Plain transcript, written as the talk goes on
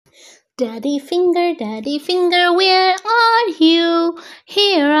Daddy finger, where are you?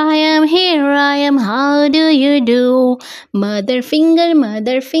 Here I am, how do you do? Mother finger,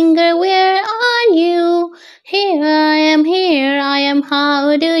 where are you? Here I am,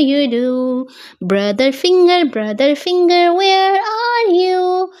 how do you do? Brother finger, where are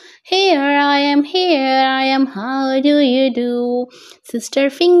you? Here I am, how do you do? Sister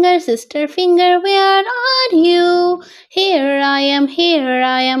finger, where are you? Here I am,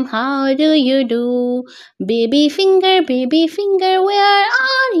 how do you do? Baby finger, where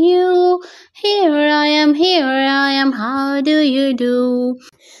are you? Here I am, how do you do?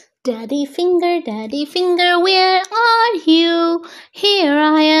 Daddy finger, where are you? Here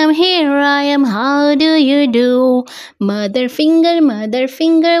I am, how do you do? Mother finger,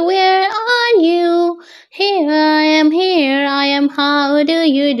 where are you? Here I am, how do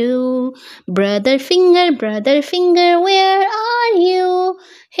you do? Brother finger, where are you?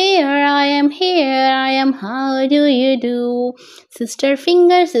 Here I am, how do you do? Sister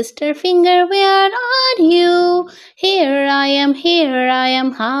finger, where are you? Here I am,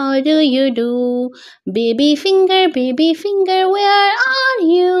 how do you do? Baby finger, where are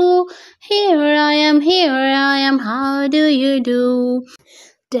you? Here I am, how do you do?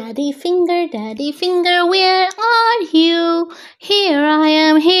 Daddy finger, where are you? Here I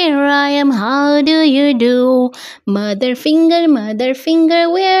am, how do you do? Mother finger,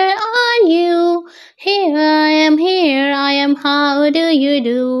 where are you? Here I am, how do you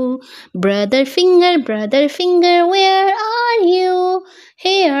do? Brother finger, where are you?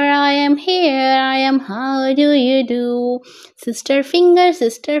 Here I am, how do you do? Sister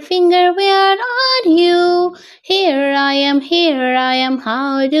finger, where are you? Here I am,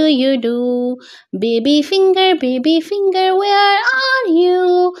 how do you do? Baby finger, where are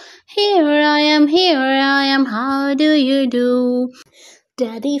you? Here I am, how do you do?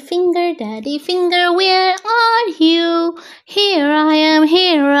 Daddy finger, where are you? Here I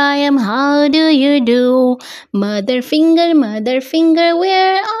am, how do you do? Mother finger,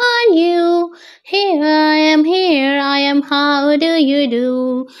 where are you? Here I am, how do you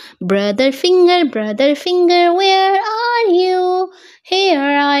do? Brother finger, where are you? Here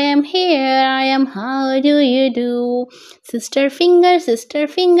I am, how do you do? Sister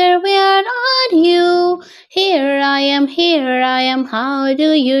finger, where are you? Here I am, how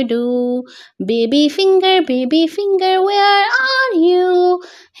do you do? Baby finger, where are you?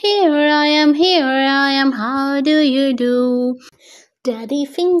 Here I am, how do you do? Daddy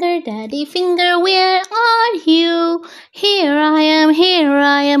finger, where are you? Here I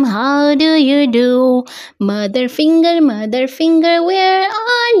am, how do you do? Mother finger, where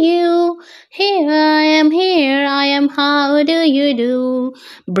are you? Here I am, how do you do?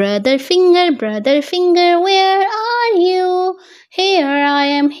 Brother finger, where are you? Here I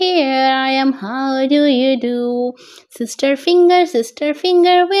am, how do you do? Sister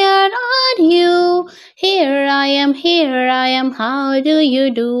finger, where are you? Here I am, how do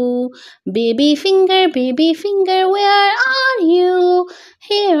you do? Baby finger, where are you?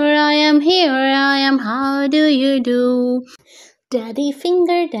 Here I am, how do you do? Daddy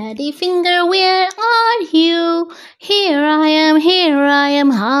finger, where are you? Here I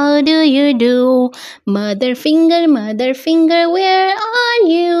am, how do you do? Mother finger, where are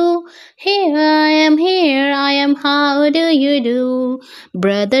you? Here I am, how do you do?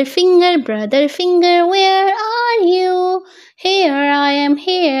 Brother finger, where are you? Here I am,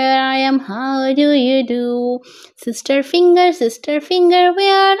 how do you do? Sister finger,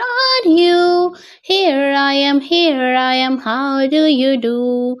 where are you? Here I am, how do you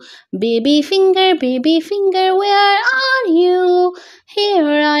do? Baby finger, where are you? Here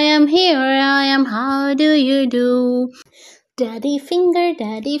I am, how do you do? Daddy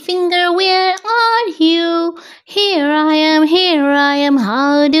finger, where are you? Here I am,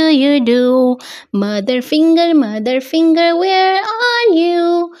 how do you do? Mother finger, where are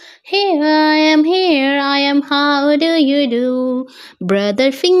you? Here I am, how do you do?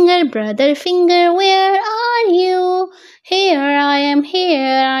 Brother finger, where are you? Here I am,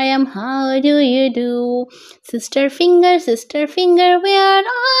 how do you do? Sister finger, where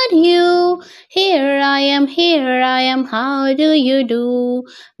are you? Here I am, how do you do?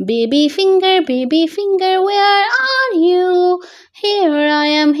 Baby finger, where are you? Here I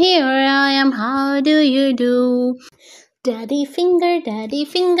am, how do you do? Daddy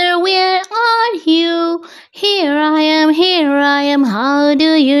finger, where are you? Here I am, how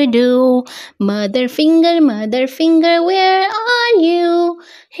do you do? Mother finger, where are you?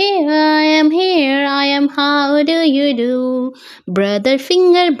 Here I am, how do you do? Brother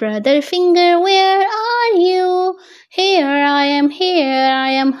finger, where are you? Here I am,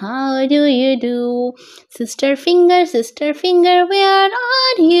 how do you do? Sister finger, where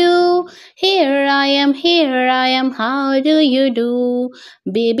are you? Here I am, how do you do?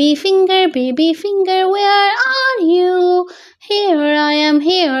 Baby finger, where are you? Here I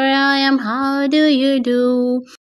am, how do you do?